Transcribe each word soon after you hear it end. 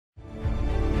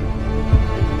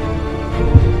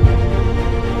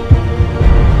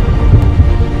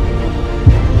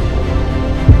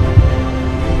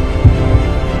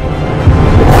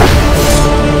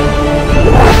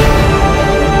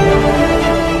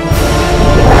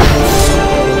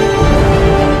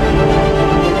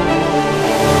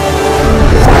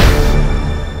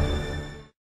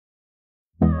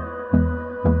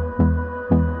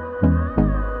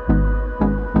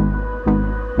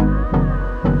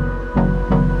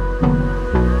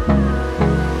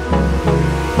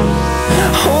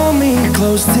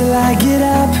close till I get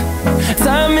up.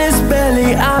 Time is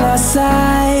barely on our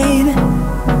side.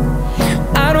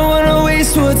 I don't wanna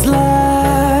waste what's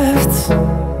left.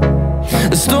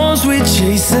 The storms we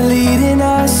chase are leading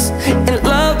us, and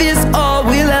love is all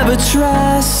we'll ever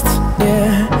trust.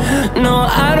 Yeah, no,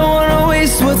 I don't wanna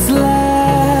waste what's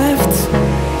left.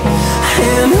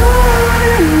 And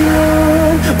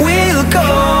on we'll go,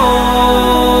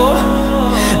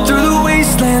 through the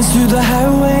wastelands, through the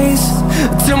highways,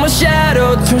 till my shadow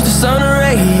turns to sun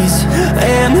rays.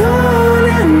 And on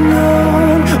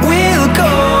we'll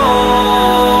go,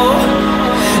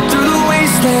 through the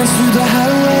wastelands, through the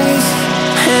highways,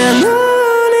 and on.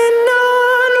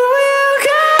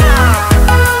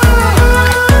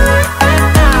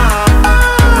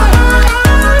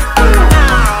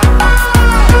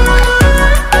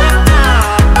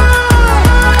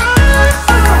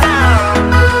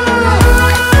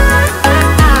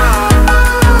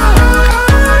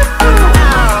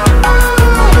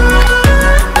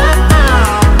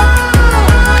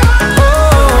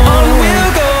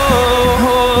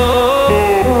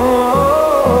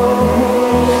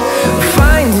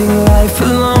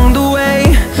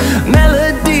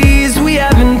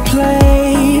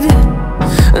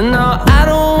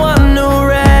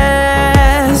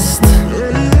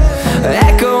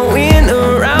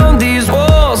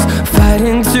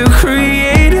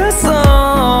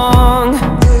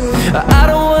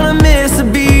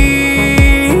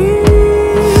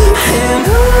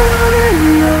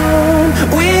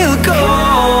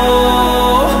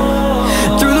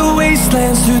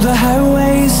 Through the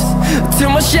highways,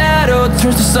 till my shadow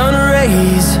turns to sun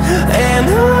rays. And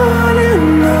on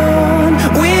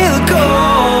we'll go,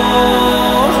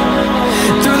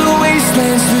 through the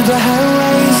wastelands, through the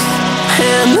highways,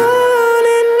 and on.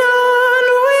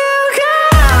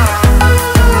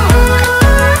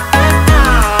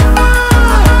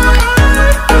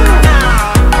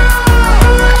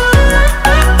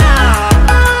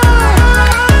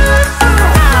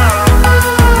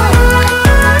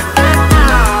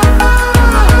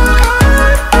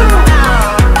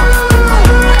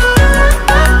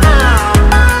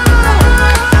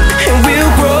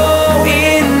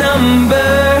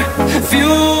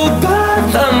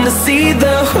 See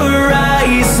the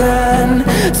horizon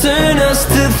turn us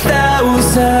to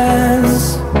thousands,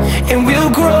 and we'll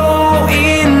grow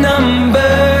in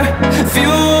number,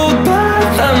 fueled by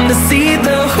them. To see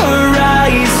the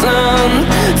horizon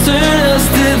turn us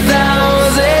to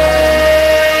thousands,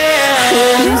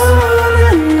 and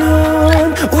on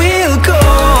we'll go,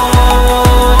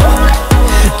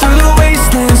 through the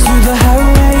wastelands, through the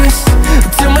highways,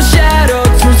 till my shadow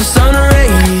turns to sun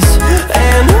rays.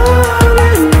 And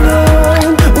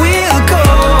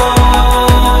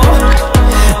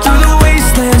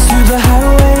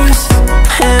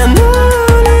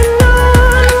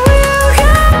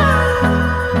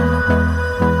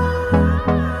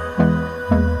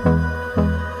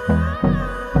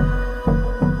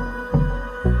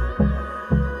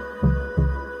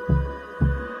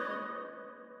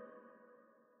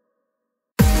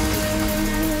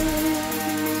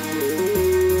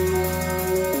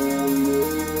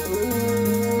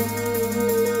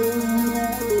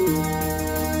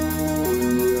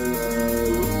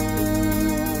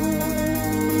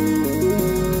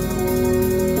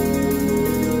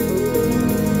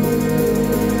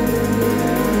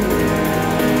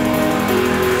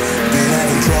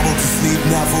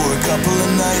now for a couple of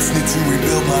nights, need to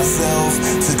rebuild myself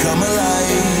to come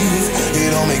alive.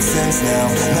 It all makes sense now,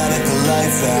 now that the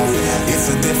lights out. It's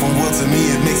a different world to me,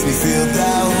 it makes me feel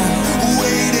down.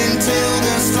 Wait until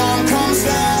the storm comes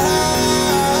down,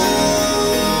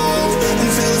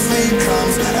 until the sleep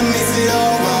comes and makes it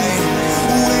alright.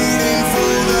 Waiting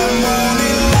for the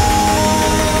morning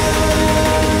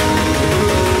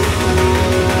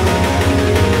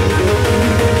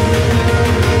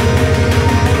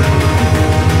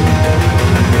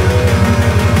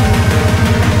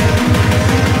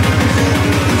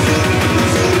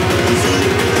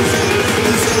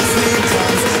until the sleep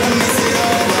comes and makes it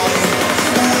alright.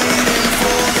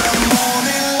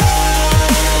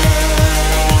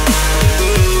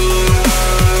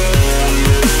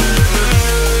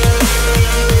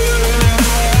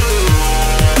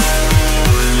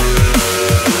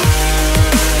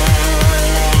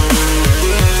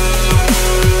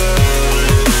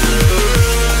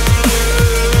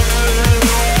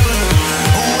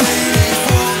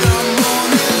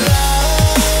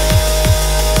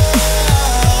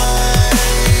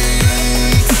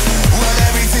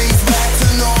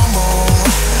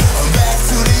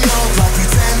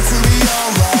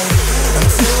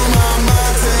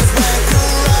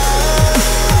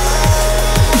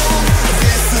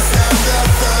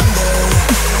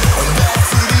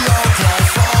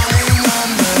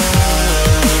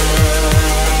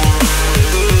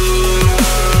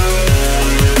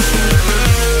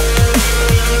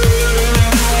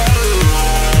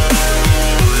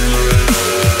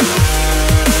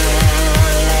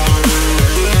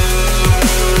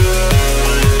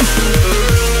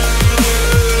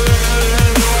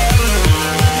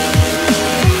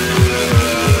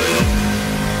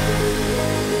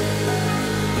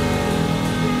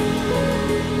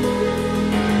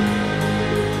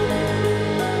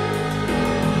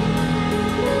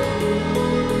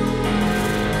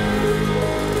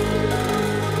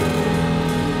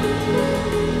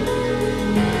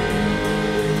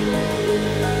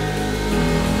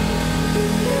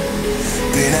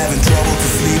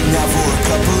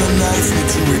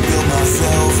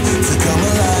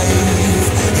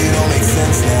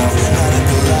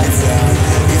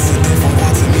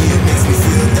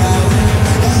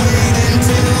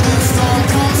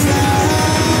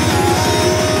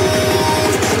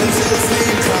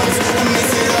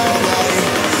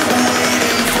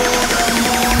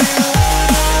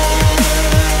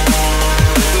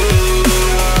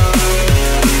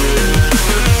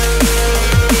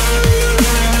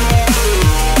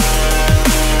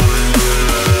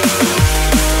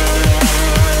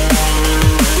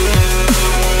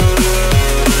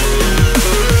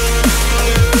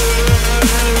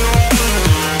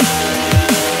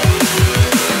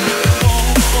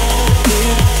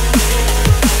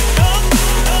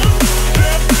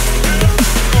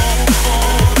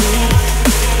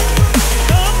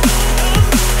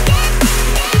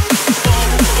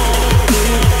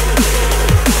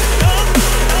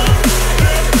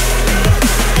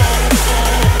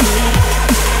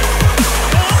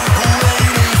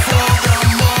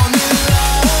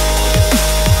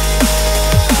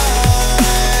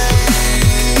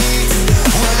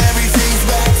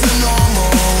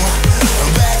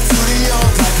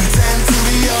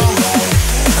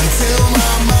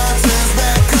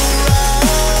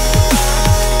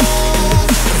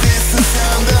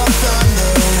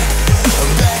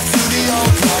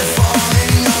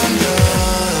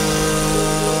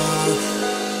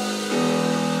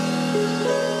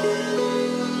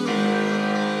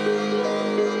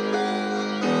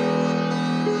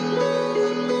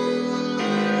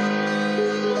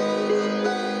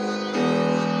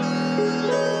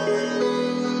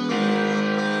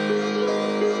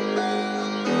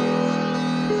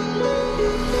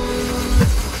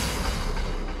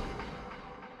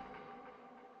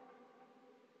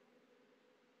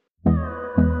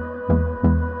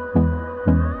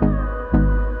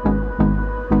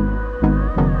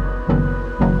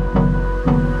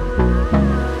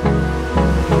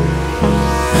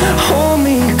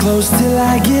 close till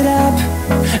I get up.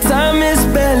 Time is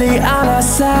barely on our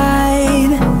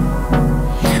side.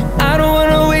 I don't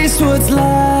wanna waste what's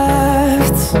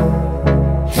left.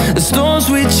 The storms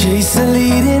we chase are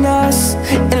leading us,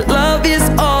 and love is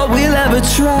all we'll ever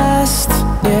trust.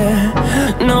 Yeah,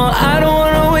 no, I don't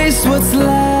wanna waste what's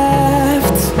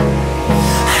left.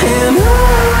 And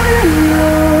on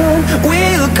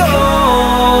we'll go,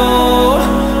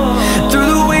 through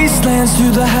the wastelands,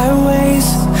 through the highways,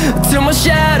 till my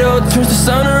shadow turns to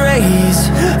sun rays.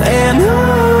 And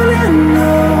on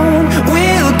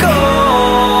we'll go,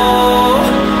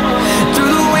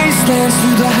 through the wastelands,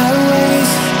 through the highways,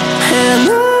 and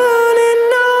on we'll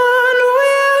go.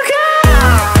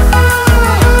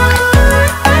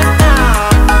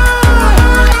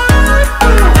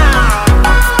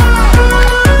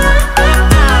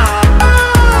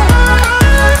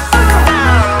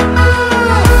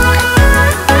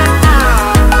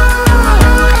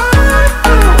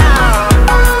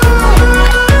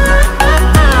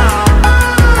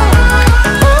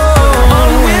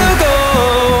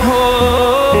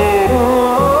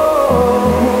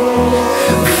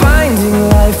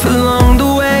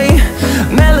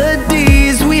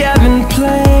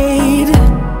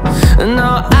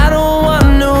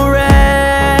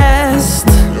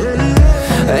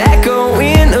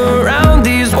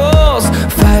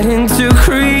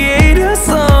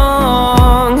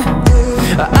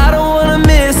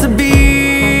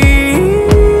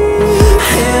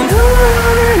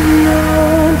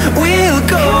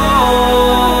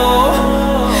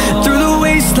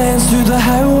 Through the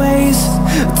highways,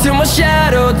 till my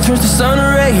shadow turns to sun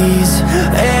rays.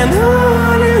 And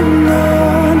on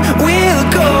we'll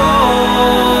go,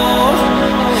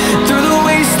 through the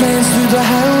wastelands, through the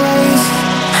highways,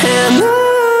 and on we'll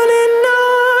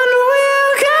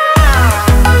go.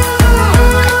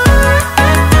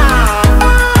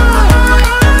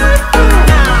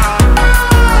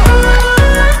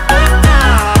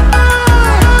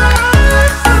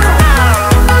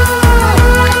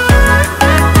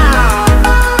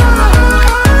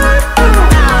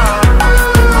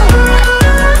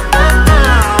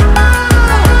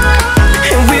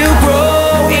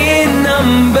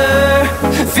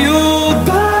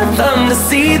 To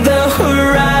see the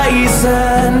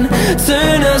horizon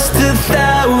turn us to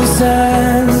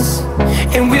thousands,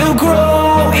 and we'll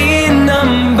grow in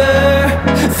number,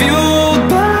 fueled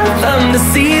by them. To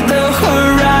see the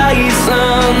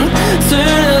horizon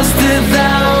turn us to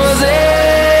thousands,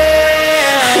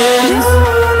 and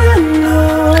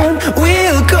on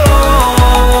we'll go,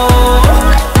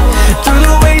 through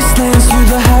the wastelands, through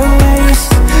the highways,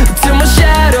 till my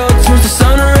shadow turns to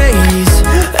sun rays.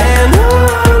 And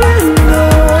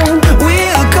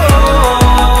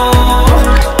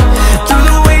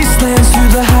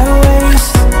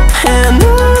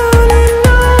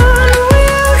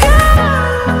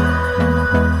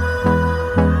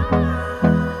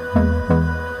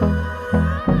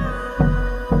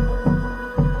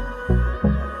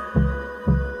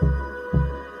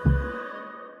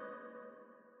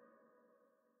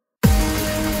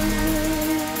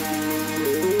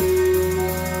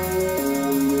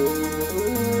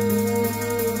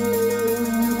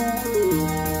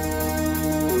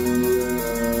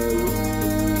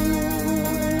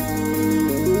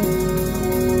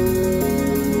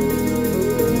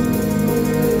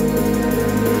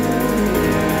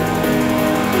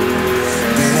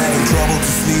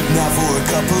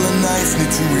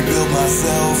need to rebuild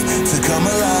myself to come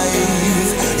alive.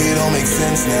 It all makes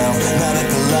sense now that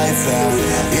the lights out.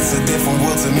 It's a different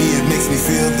world to me, it makes me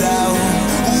feel down.